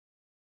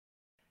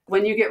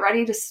when you get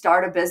ready to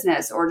start a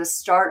business or to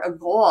start a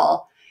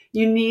goal,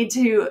 you need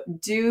to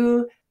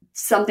do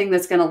something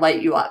that's going to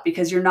light you up,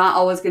 because you're not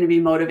always going to be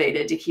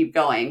motivated to keep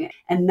going.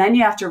 And then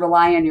you have to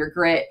rely on your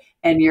grit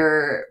and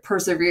your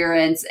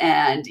perseverance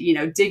and,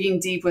 digging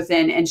deep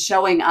within and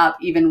showing up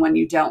even when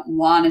you don't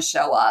want to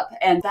show up.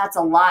 And that's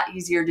a lot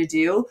easier to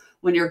do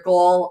when your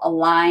goal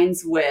aligns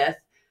with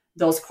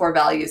those core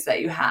values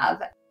that you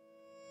have.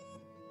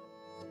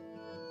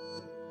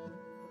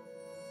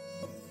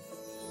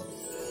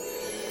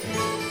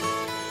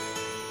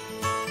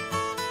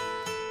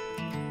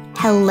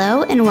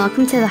 Hello and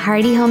welcome to the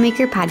Hearty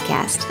Homemaker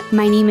Podcast.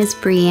 My name is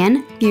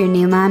Brianne, your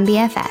new mom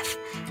BFF.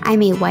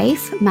 I'm a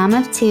wife, mom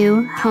of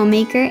two,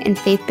 homemaker, and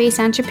faith-based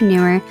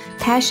entrepreneur,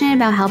 passionate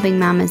about helping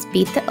mamas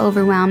beat the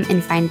overwhelm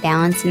and find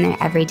balance in their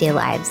everyday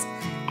lives.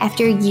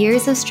 After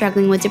years of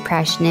struggling with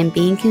depression and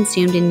being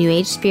consumed in New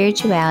Age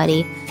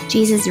spirituality,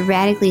 Jesus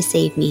radically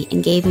saved me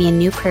and gave me a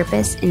new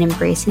purpose in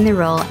embracing the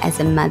role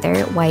as a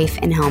mother, wife,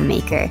 and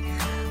homemaker.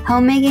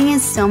 Homemaking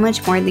is so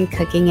much more than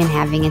cooking and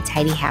having a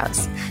tidy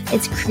house.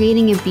 It's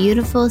creating a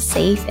beautiful,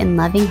 safe, and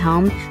loving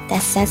home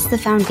that sets the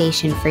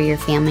foundation for your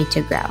family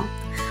to grow.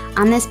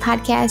 On this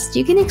podcast,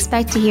 you can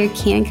expect to hear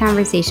candid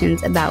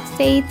conversations about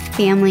faith,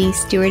 family,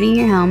 stewarding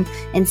your home,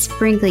 and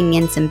sprinkling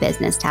in some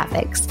business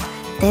topics.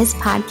 This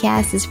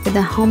podcast is for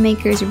the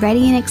homemakers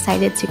ready and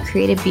excited to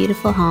create a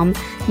beautiful home,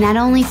 not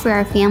only for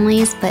our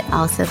families, but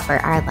also for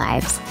our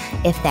lives.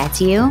 If that's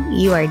you,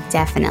 you are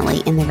definitely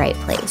in the right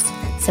place.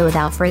 So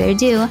without further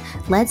ado,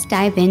 let's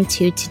dive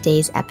into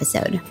today's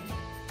episode.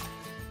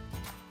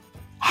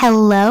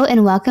 Hello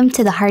and welcome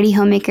to the Hearty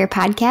Homemaker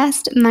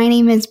Podcast. My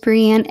name is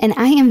Brianne and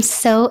I am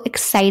so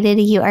excited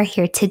you are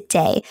here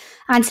today.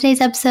 On today's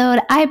episode,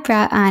 I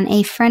brought on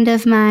a friend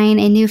of mine,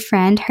 a new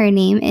friend. Her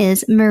name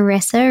is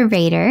Marissa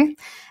Rehder.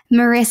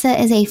 Marissa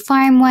is a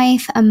farm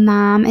wife, a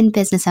mom, and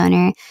business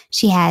owner.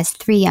 She has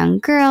 3 young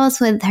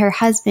girls with her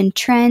husband,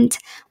 Trent.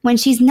 When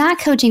she's not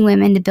coaching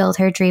women to build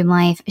her dream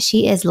life,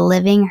 she is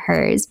living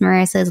hers.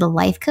 Marissa is a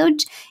life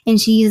coach, and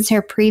she uses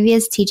her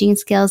previous teaching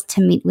skills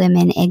to meet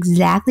women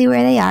exactly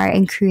where they are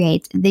and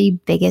create the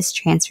biggest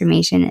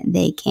transformation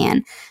they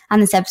can. On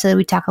this episode,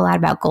 we talk a lot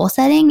about goal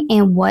setting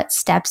and what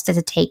steps does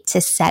it take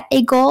to set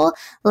a goal,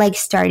 like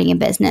starting a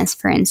business,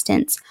 for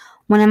instance.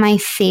 One of my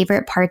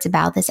favorite parts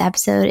about this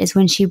episode is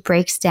when she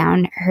breaks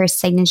down her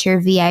signature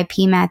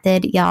VIP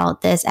method. Y'all,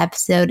 this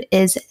episode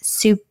is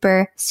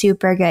super,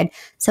 super good.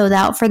 So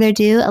without further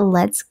ado,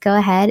 let's go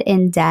ahead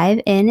and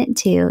dive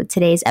into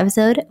today's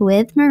episode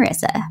with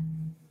Marissa.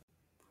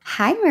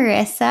 Hi,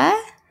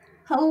 Marissa.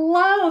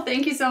 Hello.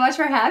 Thank you so much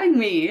for having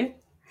me.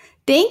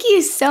 Thank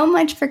you so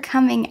much for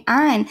coming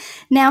on.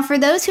 Now, for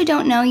those who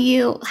don't know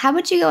you, how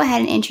about you go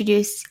ahead and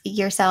introduce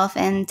yourself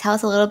and tell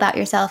us a little about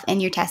yourself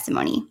and your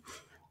testimony?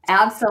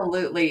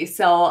 Absolutely.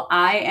 So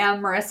I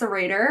am Marissa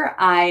Rehder.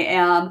 I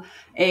am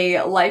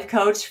a life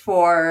coach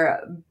for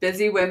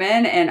busy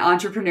women and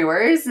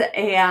entrepreneurs,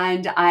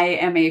 and I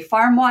am a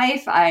farm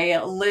wife.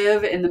 I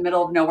live in the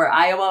middle of nowhere,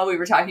 Iowa. We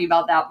were talking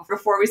about that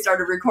before we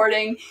started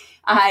recording.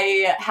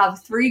 I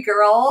have 3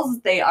 girls.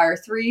 They are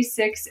 3,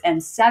 6,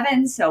 and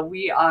 7. So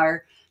we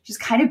are just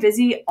kind of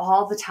busy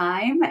all the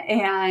time.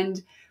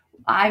 And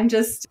I'm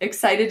just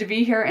excited to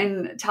be here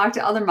and talk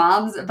to other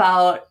moms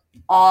about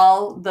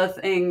all the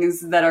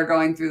things that are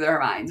going through their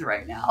minds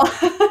right now.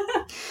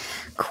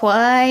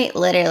 Quite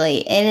literally.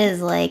 It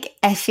is like,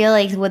 I feel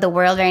like with the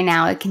world right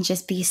now, it can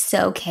just be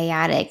so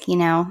chaotic,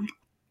 And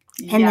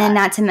then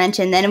not to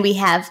mention, then we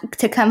have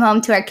to come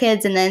home to our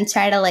kids and then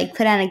try to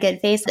put on a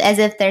good face as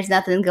if there's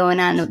nothing going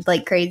on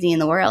crazy in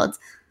the world.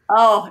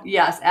 Oh,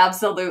 yes,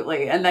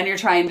 absolutely. And then you're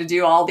trying to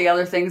do all the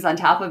other things on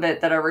top of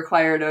it that are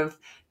required of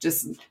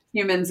just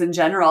humans in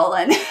general.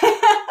 And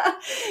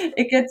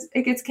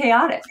it gets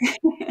chaotic.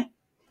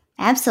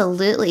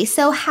 Absolutely.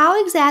 So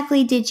how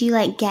exactly did you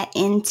get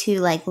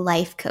into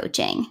life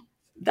coaching?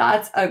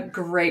 That's a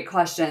great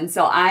question.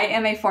 So I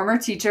am a former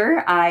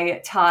teacher.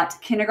 I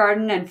taught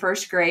kindergarten and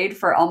first grade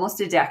for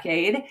almost a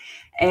decade.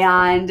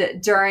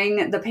 And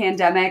during the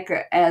pandemic,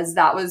 as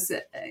that was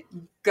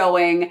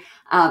going,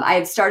 I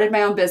had started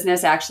my own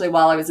business actually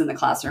while I was in the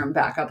classroom.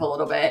 Back up a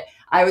little bit.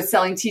 I was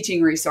selling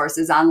teaching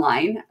resources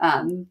online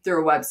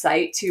through a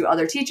website to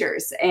other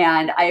teachers.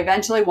 And I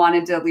eventually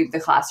wanted to leave the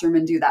classroom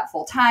and do that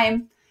full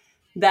time.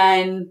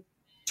 Then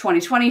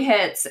 2020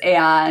 hits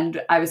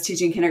and I was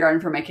teaching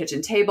kindergarten from my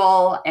kitchen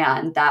table.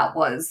 And that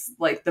was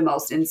the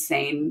most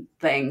insane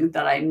thing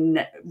that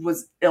I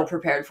was ill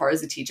prepared for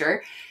as a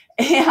teacher.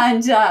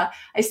 And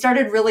I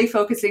started really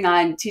focusing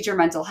on teacher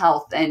mental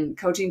health and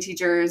coaching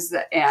teachers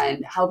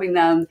and helping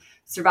them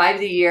survive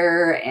the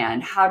year.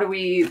 And how do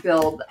we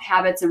build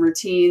habits and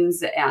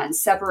routines and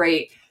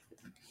separate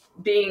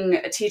being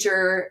a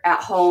teacher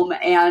at home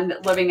and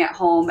living at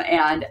home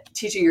and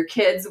teaching your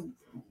kids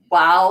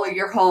while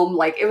you're home.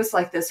 It was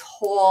this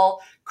whole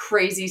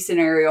crazy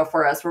scenario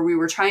for us where we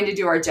were trying to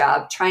do our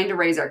job, trying to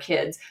raise our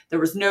kids. There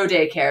was no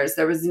daycares.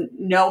 There was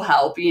no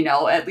help,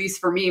 at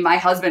least for me. My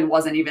husband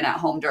wasn't even at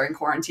home during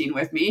quarantine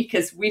with me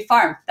because we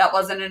farm. That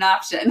wasn't an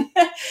option.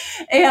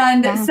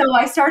 And so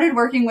I started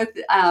working with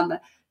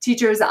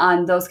teachers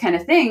on those kind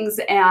of things.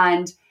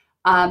 And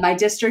my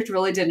district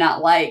really did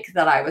not like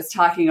that I was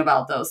talking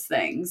about those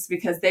things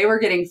because they were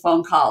getting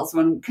phone calls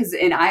because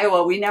in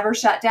Iowa, we never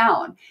shut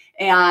down.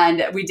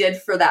 And we did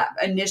for that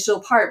initial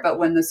part. But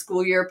when the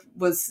school year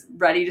was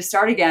ready to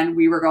start again,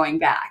 we were going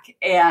back.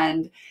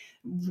 And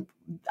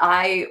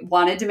I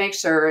wanted to make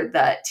sure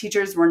that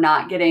teachers were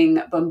not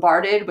getting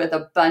bombarded with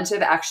a bunch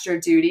of extra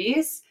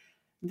duties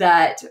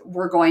that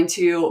were going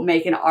to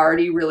make an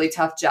already really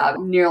tough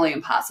job nearly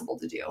impossible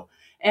to do.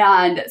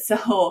 And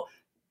so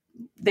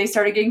they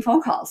started getting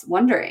phone calls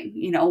wondering,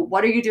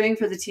 what are you doing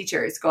for the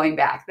teachers going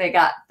back? They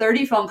got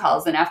 30 phone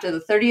calls. And after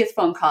the 30th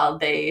phone call,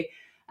 they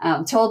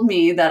told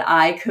me that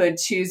I could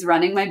choose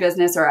running my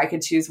business or I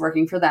could choose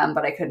working for them,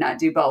 but I could not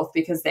do both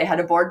because they had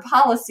a board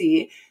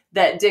policy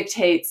that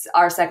dictates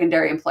our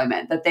secondary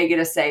employment, that they get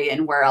a say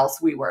in where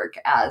else we work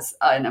as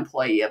an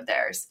employee of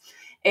theirs.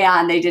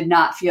 And they did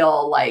not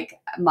feel like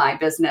my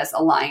business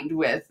aligned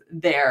with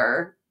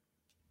their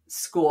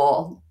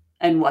school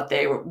and what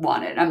they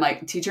wanted. I'm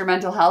like, teacher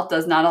mental health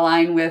does not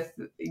align with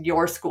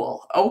your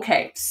school.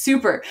 Okay,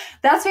 super.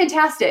 That's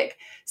fantastic.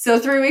 So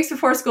 3 weeks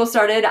before school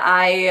started,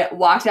 I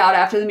walked out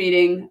after the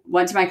meeting,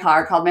 went to my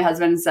car, called my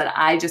husband and said,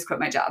 I just quit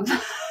my job.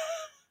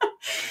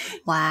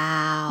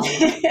 Wow.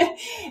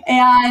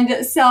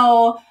 And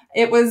so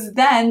it was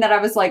then that I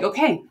was like,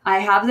 okay, I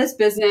have this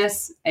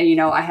business.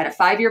 And, I had a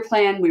 5-year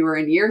plan. We were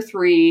in year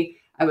 3.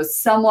 I was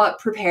somewhat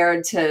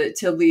prepared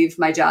to leave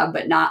my job,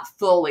 but not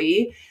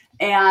fully.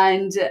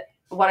 And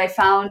what I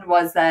found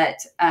was that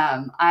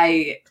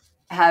I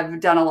have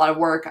done a lot of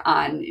work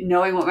on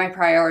knowing what my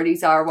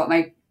priorities are, what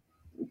my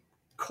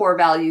core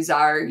values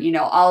are,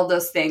 all of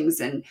those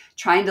things, and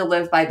trying to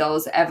live by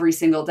those every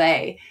single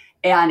day.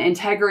 And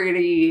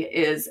integrity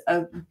is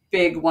a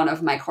big one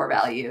of my core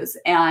values.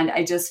 And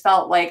I just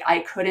felt like I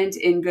couldn't,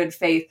 in good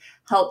faith,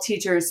 help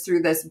teachers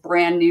through this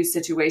brand new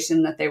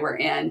situation that they were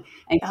in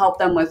and help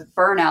them with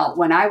burnout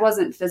when I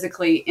wasn't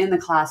physically in the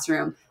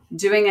classroom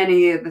doing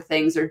any of the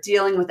things or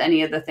dealing with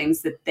any of the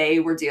things that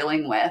they were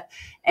dealing with.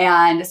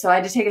 And so I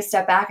had to take a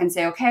step back and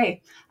say,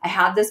 okay, I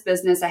have this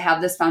business, I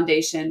have this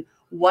foundation.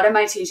 What am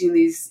I teaching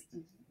these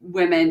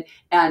women,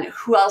 and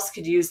who else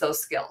could use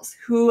those skills?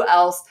 Who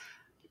else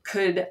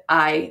could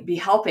I be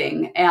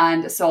helping?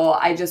 And so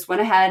I just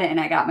went ahead and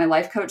I got my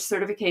life coach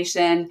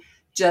certification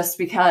just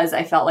because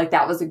I felt like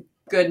that was a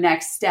good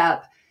next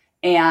step.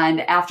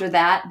 And after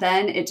that,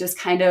 then it just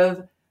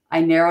I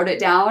narrowed it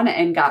down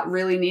and got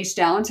really niche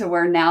down to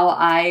where now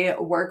I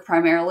work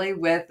primarily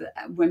with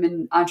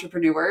women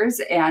entrepreneurs,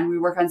 and we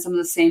work on some of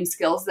the same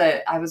skills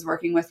that I was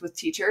working with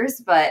teachers.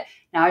 But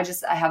now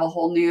I have a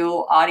whole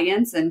new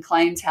audience and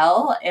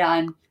clientele,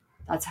 and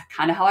that's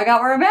kind of how I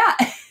got where I'm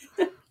at.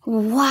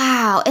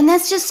 Wow. And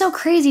that's just so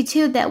crazy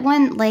too, that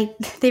one,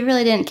 they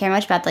really didn't care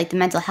much about the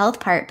mental health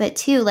part, but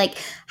two,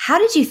 how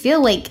did you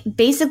feel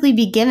basically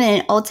be given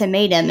an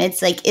ultimatum?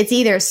 It's it's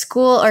either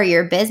school or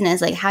your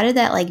business. How did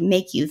that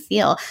make you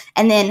feel?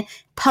 And then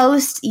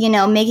post,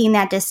 making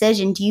that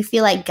decision, do you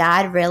feel like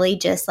God really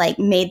just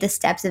made the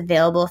steps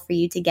available for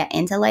you to get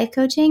into life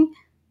coaching?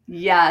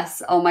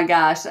 Yes. Oh my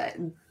gosh.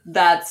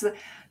 That's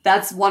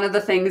one of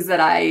the things that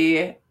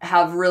I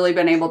have really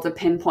been able to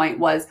pinpoint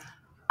was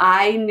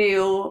I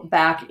knew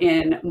back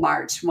in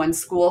March when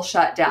school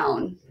shut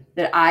down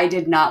that I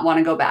did not want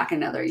to go back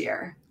another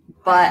year.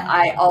 But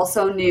I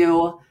also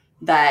knew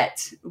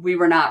that we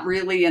were not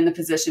really in the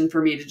position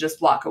for me to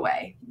just walk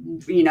away.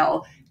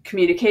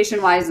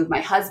 Communication wise with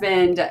my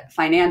husband,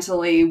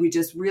 financially, we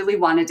just really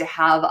wanted to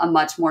have a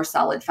much more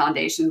solid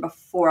foundation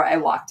before I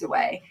walked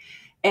away.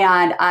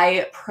 And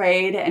I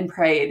prayed and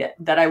prayed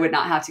that I would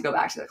not have to go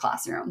back to the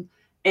classroom.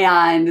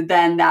 And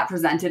then that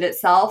presented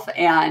itself.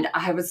 And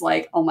I was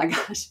like, oh my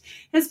gosh,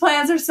 his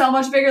plans are so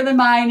much bigger than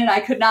mine. And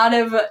I could not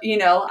have,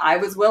 I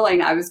was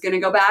willing, I was going to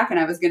go back and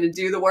I was going to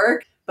do the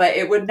work, but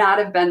it would not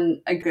have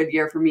been a good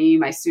year for me,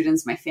 my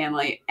students, my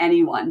family,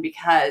 anyone,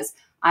 because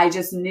I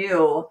just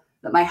knew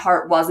that my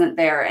heart wasn't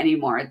there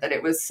anymore, that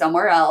it was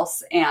somewhere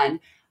else.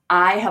 And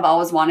I have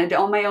always wanted to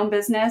own my own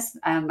business.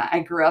 I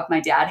grew up,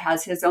 my dad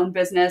has his own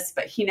business,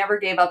 but he never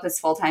gave up his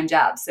full-time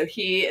job. So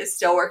he is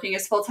still working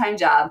his full-time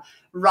job,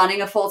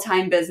 running a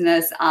full-time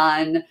business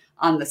on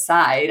the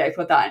side. I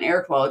put that in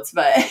air quotes,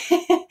 but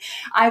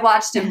I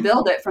watched him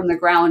build it from the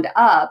ground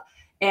up,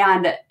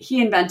 and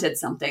he invented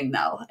something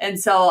though. And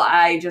so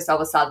I just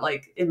always thought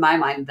in my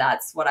mind,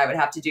 that's what I would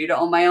have to do to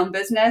own my own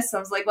business. So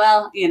I was like,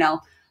 well, I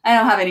don't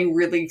have any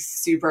really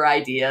super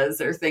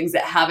ideas or things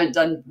that haven't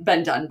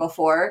been done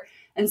before.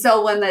 And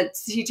so when the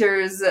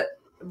teachers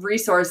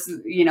resource,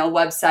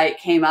 website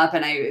came up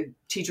and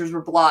teachers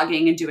were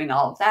blogging and doing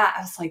all of that,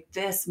 I was like,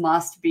 this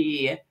must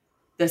be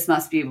this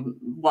must be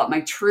what my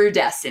true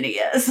destiny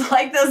is.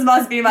 Like, this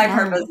must be my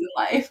purpose in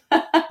life.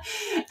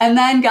 And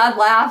then God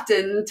laughed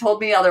and told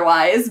me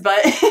otherwise.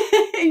 But,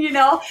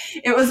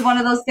 it was one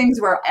of those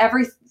things where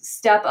every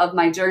step of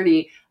my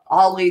journey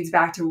all leads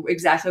back to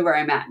exactly where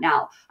I'm at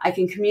now. I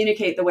can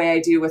communicate the way I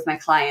do with my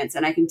clients,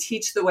 and I can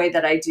teach the way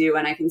that I do,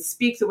 and I can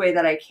speak the way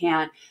that I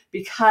can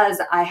because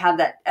I have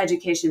that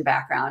education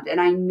background and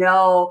I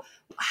know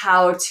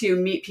how to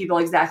meet people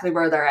exactly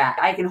where they're at.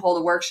 I can hold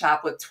a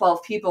workshop with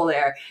 12 people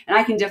there and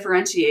I can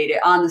differentiate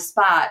it on the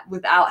spot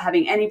without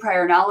having any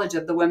prior knowledge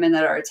of the women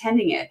that are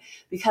attending it,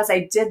 because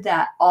I did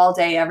that all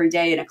day, every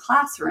day in a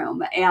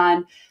classroom.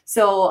 And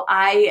so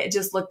I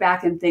just look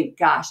back and think,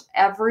 gosh,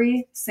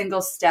 every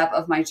single step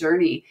of my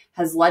journey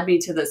has led me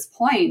to this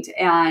point.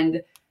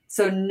 And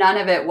so none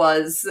of it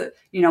was,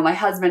 my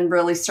husband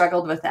really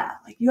struggled with that.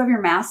 Like, you have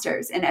your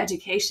master's in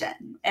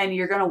education and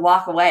you're going to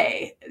walk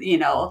away.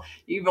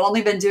 You've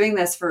only been doing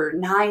this for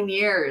 9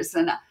 years.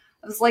 And I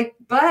was like,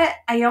 but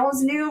I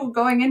always knew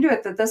going into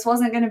it that this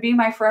wasn't going to be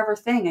my forever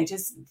thing. I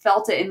just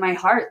felt it in my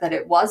heart that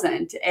it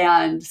wasn't.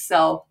 And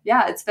so,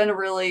 yeah, it's been a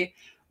really,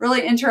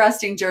 really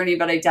interesting journey,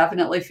 but I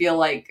definitely feel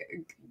like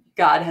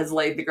God has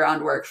laid the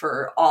groundwork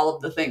for all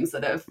of the things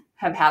that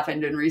have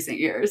happened in recent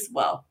years.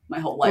 Well, my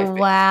whole life.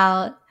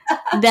 Wow.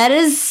 That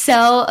is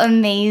so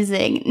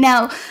amazing.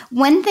 Now,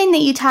 one thing that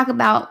you talk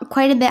about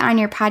quite a bit on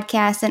your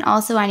podcast and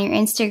also on your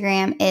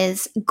Instagram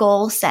is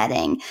goal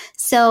setting.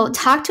 So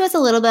talk to us a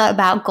little bit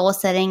about goal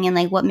setting and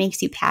like what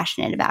makes you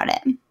passionate about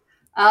it.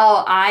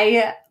 Oh,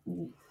 I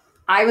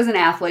was an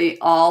athlete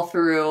all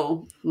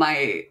through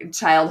my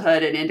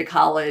childhood and into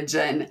college,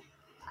 and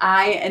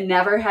I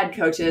never had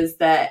coaches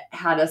that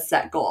had us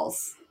set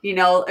goals.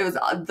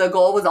 The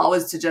goal was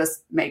always to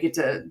just make it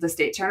to the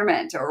state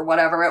tournament or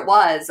whatever it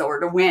was, or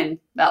to win.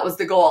 That was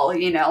the goal,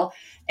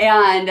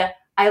 And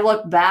I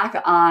look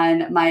back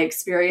on my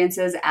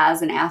experiences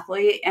as an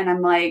athlete and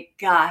I'm like,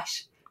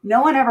 gosh,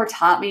 no one ever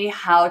taught me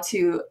how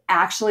to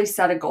actually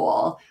set a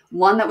goal,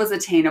 one that was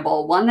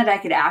attainable, one that I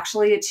could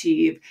actually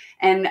achieve.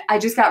 And I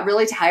just got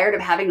really tired of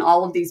having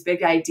all of these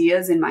big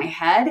ideas in my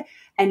head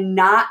and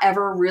not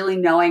ever really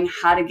knowing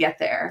how to get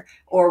there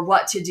or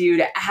what to do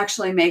to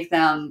actually make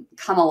them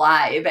come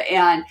alive.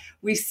 And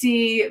we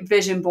see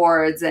vision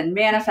boards and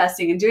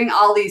manifesting and doing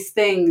all these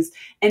things,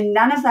 and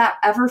none of that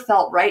ever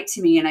felt right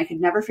to me. And I could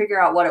never figure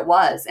out what it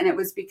was. And it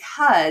was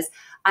because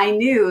I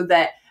knew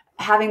that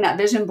having that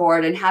vision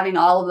board and having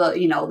all of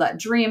the, that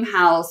dream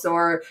house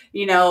or,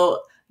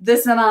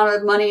 this amount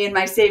of money in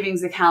my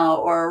savings account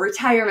or a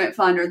retirement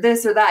fund or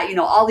this or that,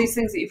 all these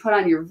things that you put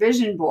on your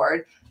vision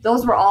board,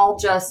 those were all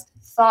just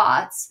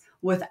thoughts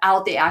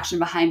without the action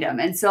behind them.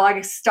 And so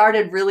I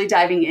started really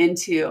diving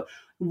into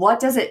what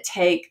does it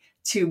take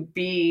to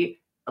be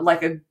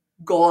like a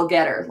goal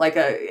getter,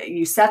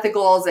 you set the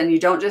goals and you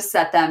don't just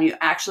set them, you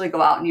actually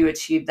go out and you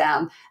achieve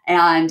them.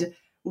 And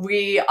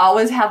we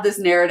always have this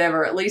narrative,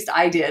 or at least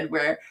I did,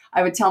 where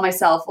I would tell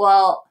myself,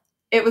 well,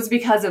 it was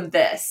because of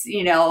this,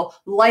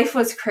 life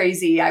was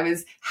crazy. I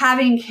was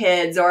having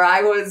kids, or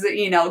I was,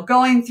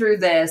 going through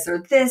this,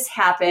 or this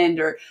happened,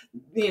 or,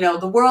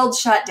 the world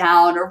shut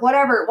down, or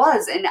whatever it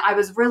was. And I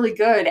was really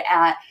good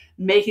at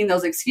making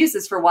those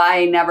excuses for why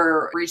I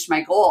never reached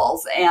my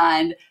goals.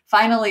 And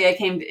finally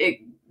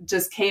it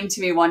just came to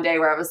me one day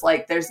where I was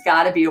like, there's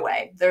got to be a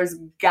way. There's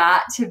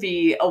got to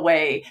be a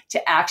way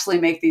to actually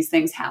make these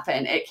things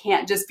happen. It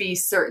can't just be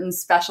certain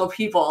special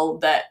people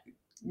that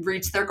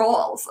reach their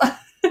goals.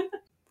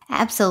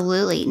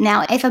 Absolutely.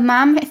 Now, if a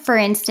mom, for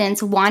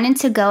instance, wanted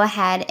to go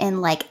ahead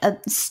and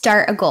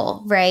start a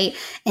goal, right?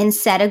 And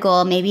set a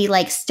goal, maybe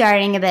like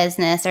starting a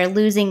business or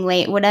losing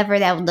weight, whatever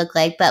that would look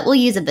like, but we'll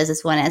use a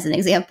business one as an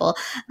example.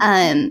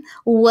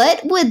 What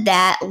would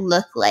that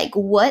look like?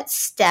 What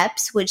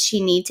steps would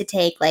she need to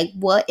take?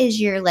 What is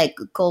your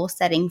goal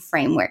setting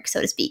framework,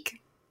 so to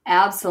speak?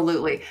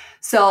 Absolutely.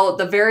 So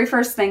the very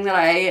first thing that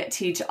I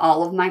teach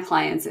all of my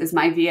clients is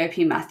my VIP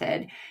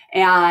method.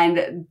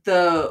 And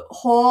the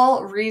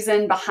whole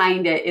reason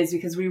behind it is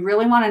because we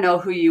really want to know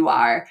who you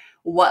are,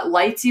 what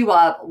lights you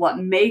up, what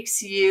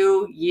makes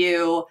you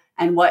you,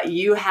 and what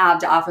you have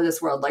to offer this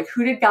world. Like,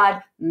 who did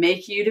God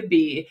make you to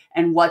be,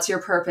 and what's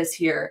your purpose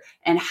here,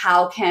 and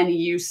how can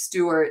you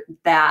steward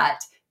that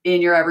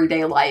in your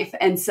everyday life?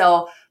 And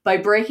so by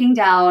breaking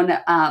down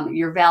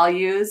your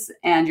values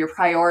and your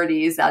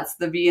priorities, that's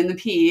the V and the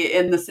P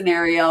in the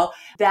scenario,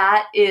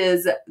 that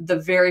is the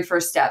very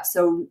first step.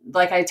 So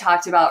like I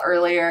talked about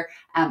earlier,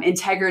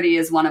 integrity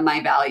is one of my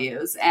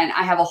values. And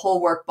I have a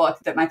whole workbook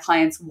that my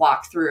clients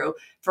walk through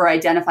for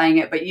identifying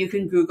it, but you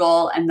can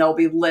Google and there'll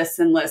be lists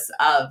and lists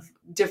of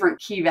different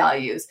key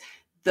values.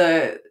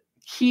 The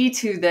key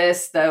to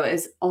this, though,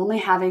 is only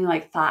having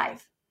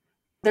 5.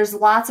 There's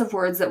lots of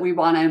words that we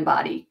want to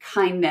embody,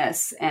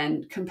 kindness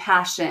and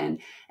compassion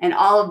and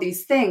all of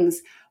these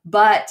things.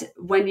 But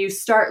when you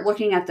start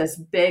looking at this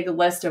big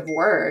list of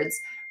words,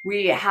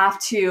 we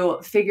have to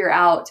figure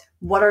out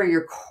what are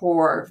your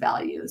core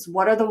values?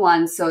 What are the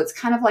ones? So it's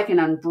kind of like an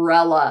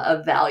umbrella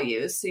of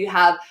values. So you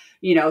have,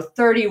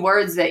 30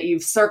 words that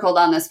you've circled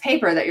on this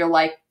paper that you're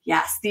like,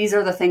 yes, these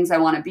are the things I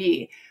want to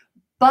be.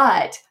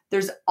 But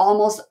there's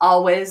almost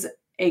always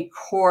a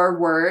core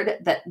word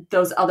that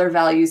those other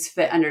values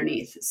fit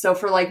underneath. So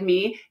for like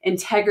me,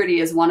 integrity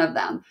is one of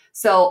them.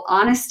 So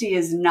honesty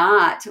is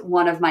not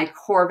one of my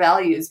core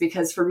values,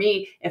 because for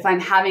me, if I'm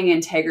having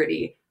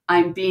integrity,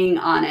 I'm being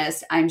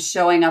honest, I'm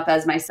showing up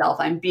as myself,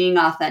 I'm being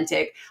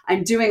authentic,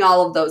 I'm doing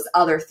all of those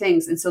other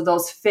things. And so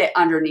those fit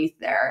underneath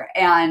there.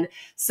 And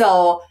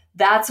so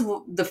that's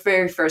the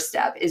very first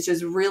step, is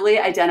just really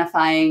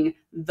identifying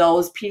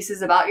those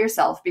pieces about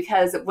yourself.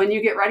 Because when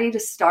you get ready to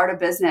start a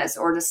business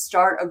or to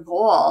start a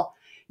goal,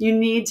 you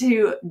need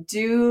to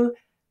do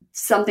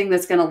something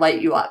that's going to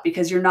light you up,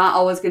 because you're not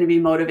always going to be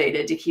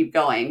motivated to keep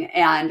going.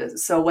 And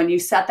so when you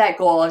set that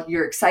goal,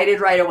 you're excited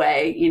right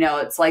away.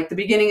 It's like the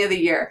beginning of the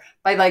year.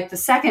 By like the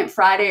second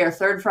Friday or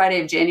third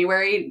Friday of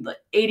January,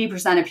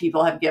 80% of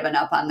people have given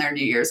up on their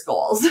New Year's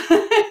goals,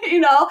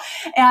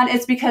 and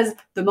it's because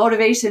the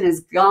motivation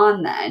is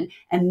gone then.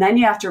 And then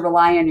you have to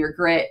rely on your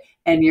grit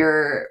and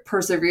your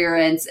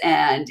perseverance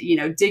and,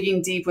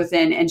 digging deep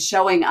within and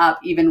showing up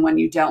even when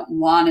you don't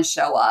want to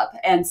show up.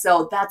 And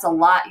so that's a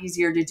lot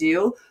easier to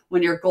do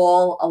when your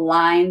goal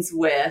aligns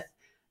with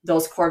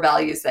those core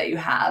values that you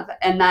have.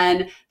 And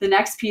then the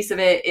next piece of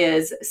it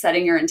is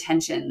setting your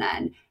intention,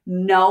 then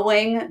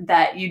knowing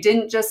that you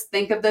didn't just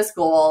think of this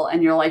goal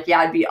and you're like,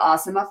 yeah, it'd be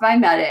awesome if I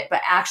met it,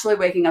 but actually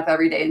waking up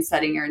every day and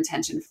setting your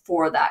intention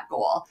for that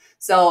goal.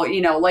 So,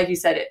 like you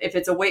said, if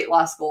it's a weight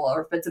loss goal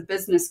or if it's a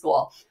business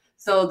goal.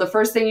 So the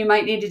first thing you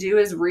might need to do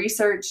is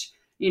research,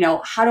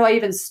 how do I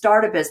even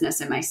start a business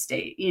in my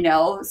state?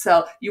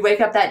 So you wake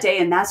up that day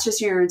and that's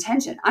just your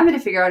intention. I'm going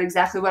to figure out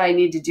exactly what I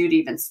need to do to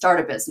even start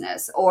a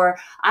business, or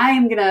I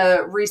am going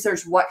to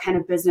research what kind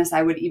of business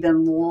I would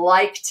even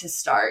like to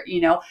start.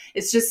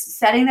 It's just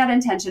setting that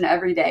intention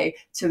every day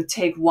to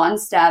take one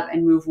step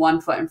and move one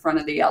foot in front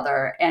of the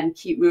other and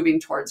keep moving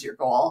towards your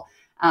goal.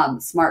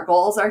 SMART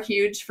goals are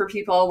huge for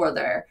people, where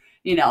they're,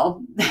 you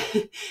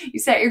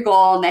set your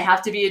goal and they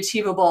have to be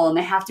achievable and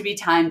they have to be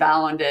time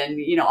bound and,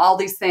 all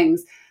these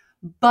things.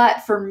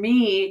 But for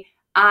me,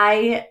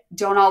 I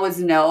don't always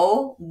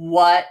know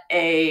what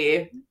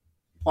a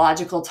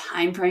logical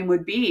time frame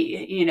would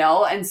be,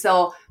 and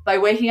so by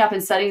waking up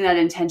and setting that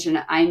intention,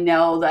 I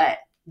know that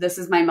this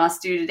is my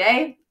must do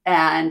today.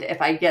 And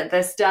if I get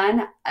this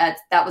done,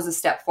 that was a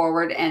step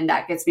forward, and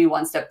that gets me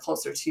one step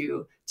closer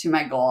to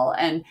my goal.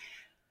 And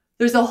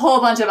there's a whole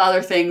bunch of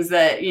other things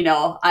that,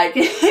 I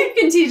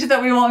can teach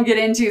that we won't get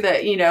into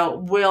that,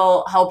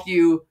 will help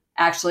you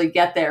actually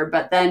get there.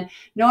 But then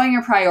knowing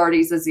your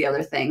priorities is the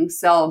other thing.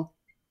 So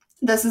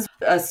this is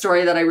a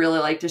story that I really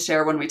like to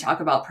share when we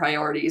talk about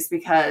priorities,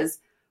 because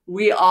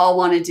we all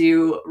want to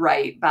do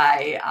right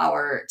by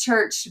our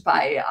church,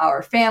 by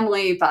our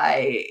family,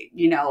 by,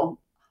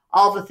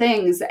 all the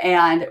things.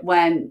 And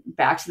when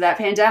back to that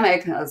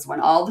pandemic, that's when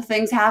all the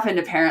things happened,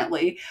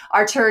 apparently.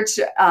 Our church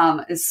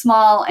is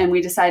small, and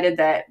we decided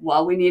that,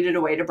 we needed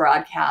a way to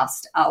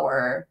broadcast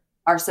our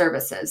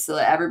services so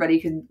that everybody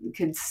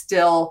could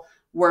still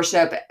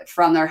worship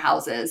from their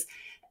houses.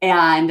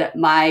 And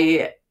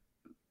my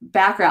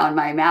background,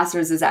 my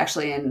master's is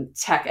actually in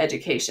tech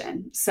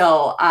education.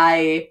 So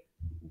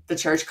the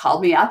church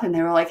called me up and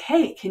they were like,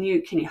 hey, can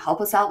you help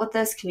us out with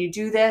this? Can you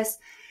do this?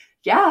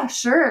 Yeah,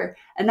 sure.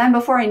 And then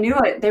before I knew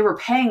it, they were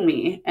paying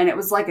me, and it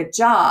was like a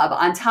job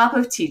on top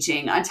of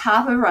teaching, on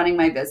top of running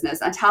my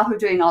business, on top of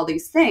doing all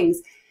these things.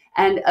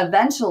 And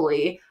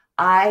eventually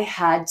I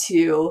had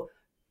to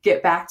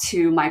get back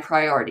to my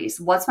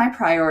priorities. What's my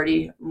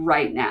priority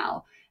right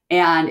now?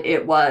 And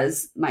it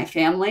was my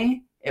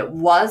family. It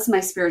was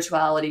my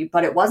spirituality,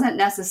 but it wasn't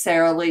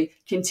necessarily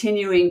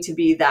continuing to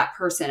be that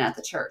person at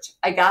the church.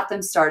 I got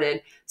them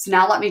started. So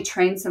now let me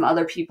train some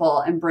other people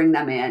and bring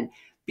them in.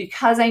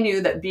 Because I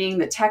knew that being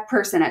the tech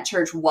person at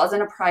church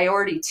wasn't a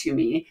priority to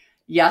me.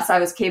 Yes, I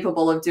was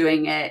capable of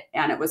doing it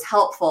and it was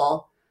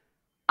helpful.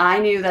 I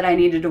knew that I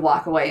needed to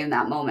walk away in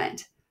that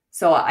moment.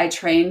 So I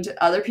trained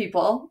other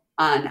people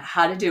on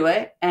how to do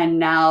it. And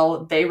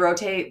now they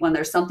rotate when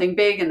there's something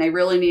big and they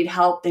really need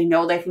help. They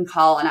know they can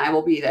call and I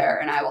will be there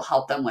and I will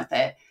help them with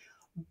it.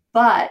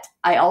 But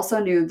I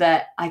also knew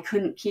that I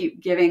couldn't keep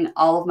giving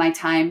all of my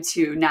time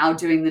to now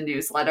doing the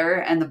newsletter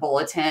and the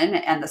bulletin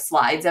and the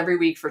slides every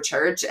week for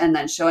church and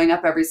then showing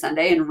up every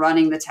Sunday and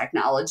running the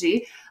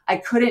technology. I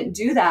couldn't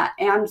do that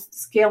and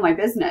scale my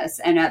business.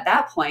 And at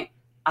that point,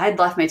 I'd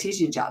left my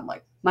teaching job.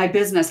 Like, my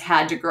business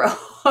had to grow.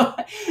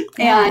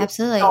 Yeah,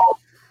 absolutely. So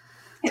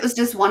it was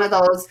just one of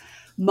those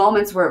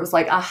moments where it was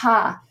like,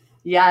 aha,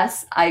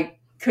 yes, I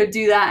could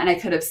do that. And I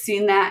could have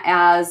seen that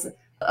as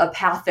a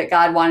path that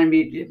God wanted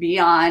me to be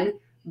on.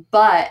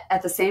 But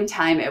at the same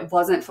time, it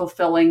wasn't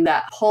fulfilling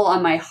that pull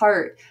on my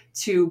heart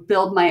to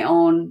build my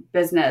own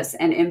business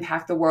and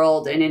impact the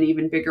world in an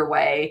even bigger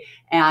way.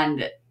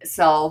 And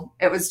so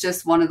it was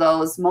just one of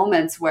those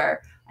moments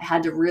where I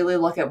had to really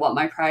look at what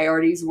my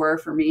priorities were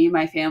for me,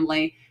 my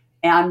family,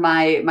 and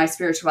my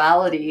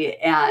spirituality.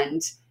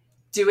 And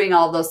doing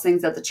all those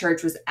things at the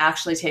church was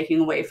actually taking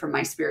away from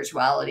my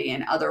spirituality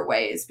in other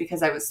ways,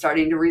 because I was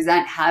starting to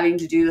resent having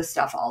to do this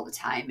stuff all the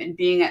time and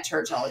being at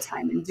church all the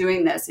time and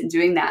doing this and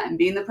doing that and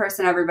being the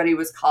person everybody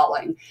was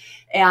calling.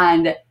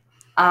 And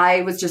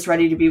I was just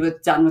ready to be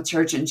done with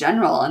church in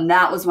general. And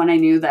that was when I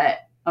knew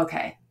that,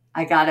 okay,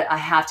 I got it. I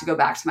have to go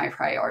back to my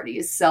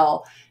priorities.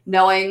 So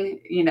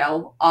knowing,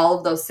 all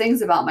of those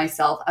things about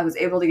myself, I was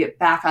able to get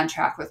back on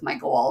track with my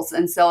goals.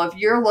 And so if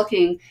you're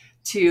looking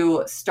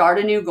to start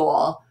a new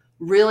goal,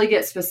 really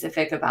get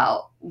specific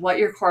about what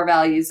your core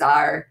values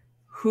are,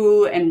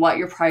 who and what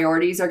your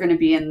priorities are going to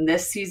be in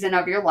this season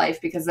of your life,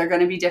 because they're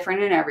going to be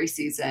different in every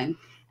season.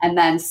 And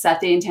then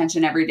set the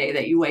intention every day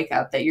that you wake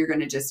up that you're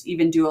going to just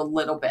even do a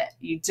little bit.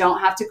 You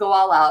don't have to go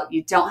all out.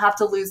 You don't have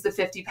to lose the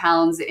 50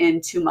 pounds in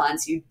 2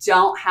 months. You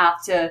don't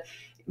have to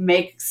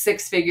make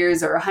 6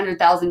 figures or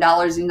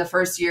 $100,000 in the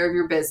first year of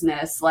your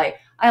business. Like,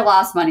 I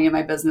lost money in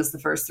my business the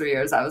first 3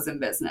 years I was in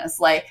business.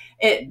 Like,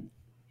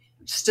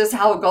 it's just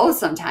how it goes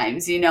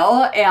sometimes,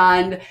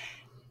 and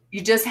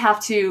you just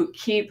have to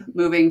keep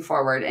moving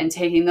forward and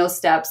taking those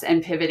steps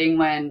and pivoting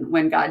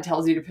when God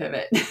tells you to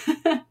pivot.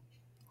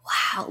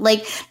 Wow.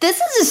 Like,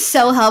 this is just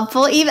so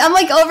helpful. Even I'm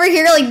like over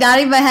here, like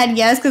nodding my head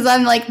yes, because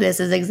I'm like,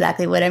 this is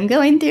exactly what I'm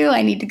going through.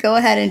 I need to go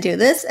ahead and do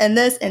this and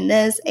this and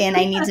this, and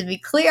I need to be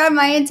clear on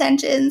my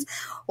intentions.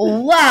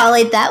 Wow.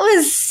 Like, that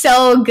was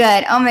so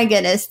good. Oh my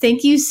goodness.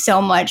 Thank you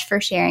so much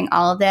for sharing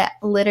all of that.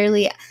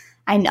 Literally,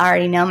 I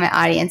already know my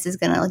audience is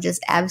going to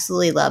just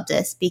absolutely love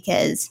this,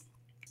 because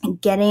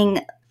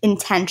getting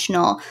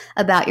intentional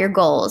about your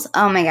goals.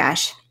 Oh my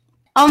gosh.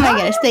 Oh my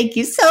goodness, thank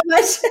you so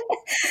much.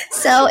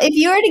 So if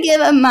you were to give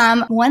a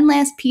mom one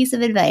last piece of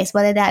advice,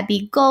 whether that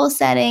be goal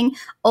setting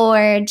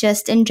or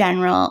just in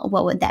general,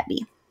 what would that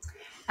be?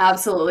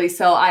 Absolutely.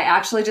 So I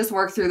actually just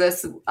worked through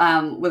this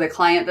with a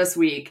client this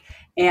week,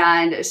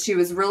 and she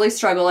was really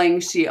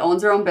struggling. She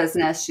owns her own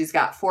business. She's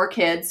got 4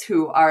 kids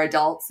who are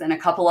adults, and a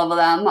couple of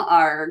them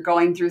are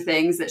going through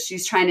things that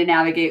she's trying to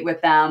navigate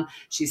with them.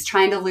 She's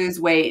trying to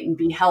lose weight and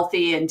be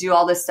healthy and do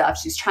all this stuff.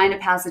 She's trying to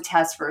pass a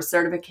test for a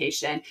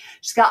certification.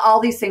 She's got all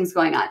these things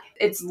going on.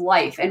 It's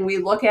life. And we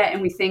look at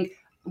and we think,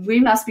 we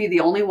must be the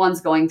only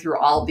ones going through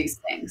all of these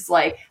things.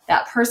 Like,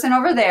 that person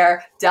over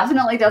there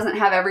definitely doesn't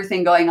have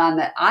everything going on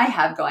that I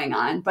have going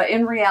on. But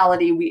in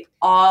reality, we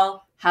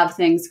all have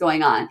things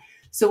going on.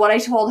 So what I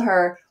told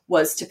her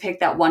was to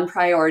pick that one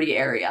priority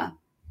area.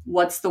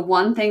 What's the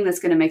one thing that's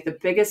going to make the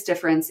biggest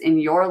difference in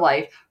your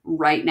life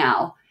right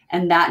now?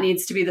 And that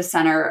needs to be the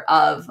center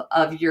of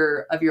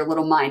your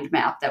little mind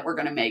map that we're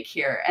going to make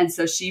here. And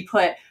so she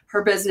put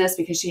her business,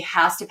 because she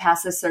has to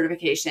pass this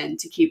certification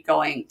to keep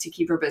going, to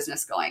keep her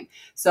business going.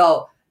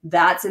 So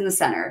that's in the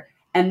center.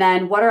 And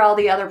then what are all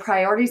the other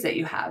priorities that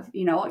you have?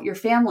 Your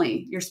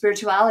family, your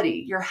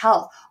spirituality, your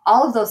health,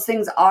 all of those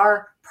things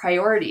are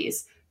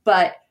priorities,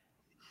 but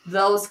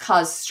those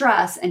cause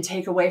stress and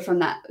take away from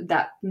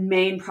that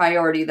main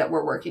priority that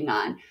we're working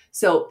on.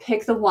 So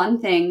pick the one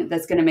thing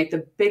that's going to make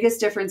the biggest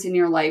difference in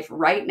your life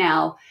right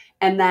now.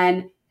 And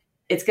then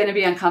it's going to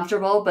be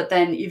uncomfortable, but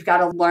then you've got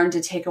to learn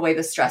to take away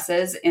the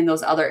stresses in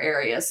those other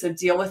areas. So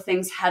deal with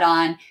things head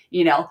on.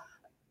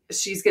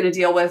 She's going to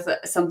deal with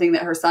something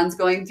that her son's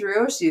going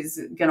through. She's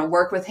going to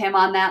work with him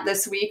on that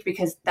this week,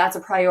 because that's a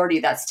priority.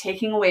 That's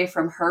taking away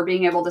from her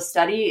being able to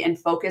study and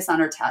focus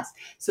on her test.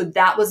 So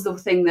that was the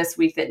thing this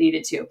week that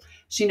needed to.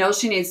 She knows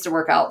she needs to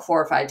work out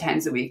 4 or 5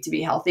 times a week to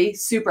be healthy.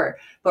 Super.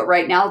 But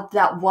right now,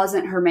 that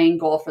wasn't her main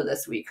goal for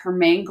this week. Her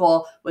main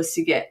goal was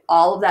to get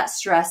all of that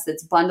stress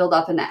that's bundled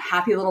up in that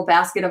happy little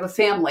basket of a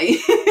family,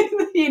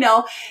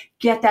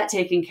 get that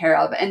taken care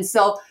of. And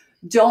so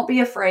don't be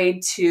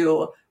afraid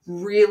to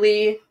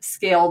really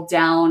scale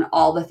down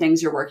all the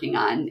things you're working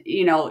on.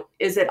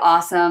 Is it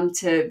awesome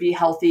to be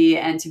healthy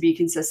and to be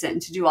consistent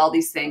and to do all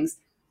these things?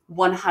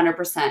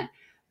 100%.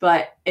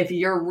 But if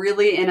you're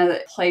really in a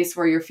place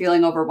where you're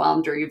feeling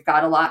overwhelmed or you've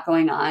got a lot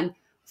going on,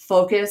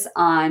 focus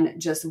on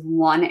just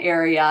one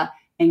area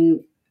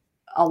and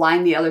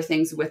align the other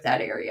things with that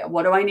area.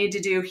 What do I need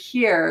to do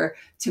here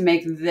to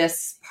make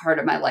this part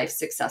of my life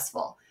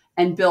successful?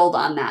 And build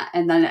on that.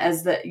 And then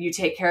as you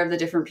take care of the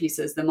different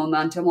pieces, the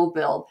momentum will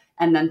build,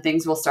 and then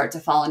things will start to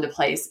fall into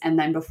place. And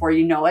then before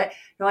you know it,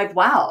 you're like,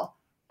 wow,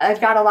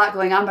 I've got a lot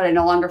going on, but I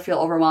no longer feel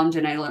overwhelmed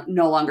and I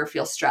no longer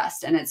feel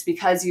stressed. And it's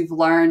because you've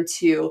learned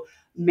to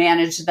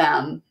manage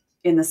them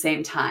in the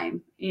same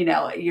time.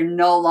 You're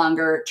no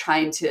longer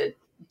trying to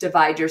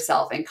divide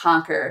yourself and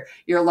conquer.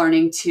 You're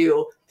learning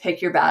to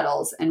pick your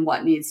battles and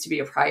what needs to be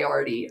a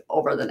priority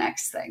over the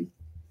next thing.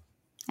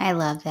 I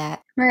love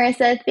that.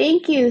 Marissa,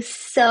 thank you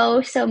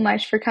so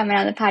much for coming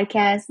on the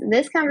podcast.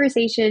 This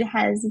conversation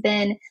has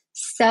been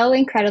so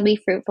incredibly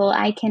fruitful.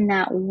 I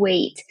cannot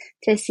wait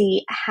to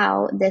see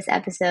how this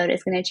episode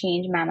is going to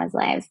change mama's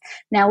lives.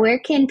 Now, where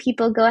can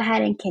people go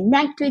ahead and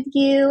connect with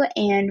you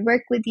and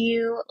work with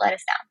you? Let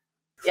us know.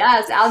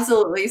 Yes,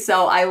 absolutely.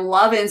 So I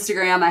love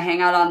Instagram. I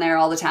hang out on there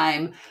all the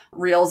time.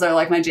 Reels are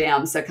like my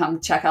jam. So come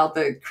check out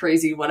the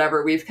crazy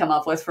whatever we've come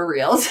up with for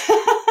Reels.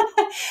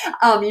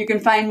 You can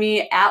find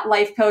me at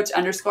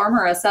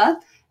lifecoach_Marissa.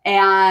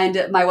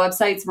 And my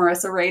website's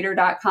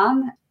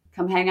marissarehder.com.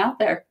 Come hang out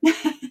there.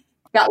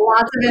 Got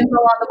lots of info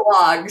on the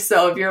blog.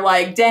 So if you're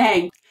like,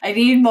 dang, I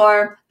need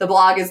more, the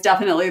blog is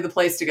definitely the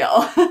place to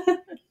go.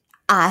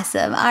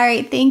 Awesome. All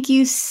right. Thank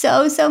you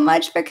so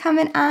much for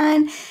coming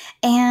on.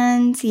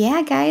 And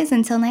yeah, guys,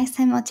 until next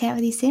time, I'll chat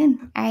with you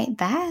soon. All right.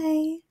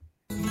 Bye.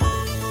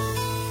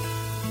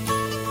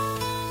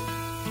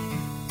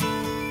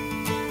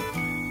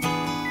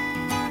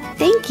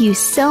 Thank you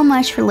so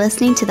much for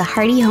listening to the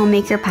Hearty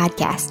Homemaker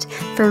podcast.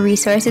 For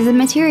resources and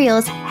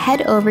materials,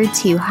 head over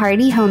to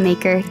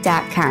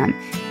heartyhomemaker.com.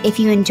 If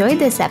you enjoyed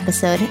this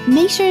episode,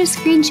 make sure to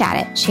screenshot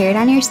it, share it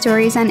on your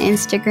stories on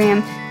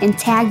Instagram, and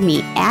tag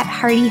me at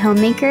Hearty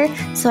Homemaker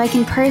so I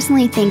can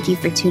personally thank you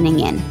for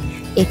tuning in.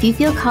 If you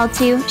feel called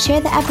to,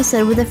 share the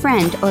episode with a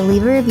friend or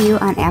leave a review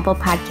on Apple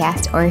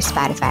Podcasts or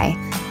Spotify.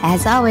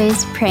 As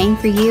always, praying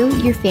for you,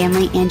 your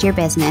family, and your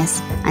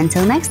business.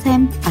 Until next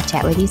time, I'll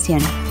chat with you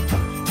soon.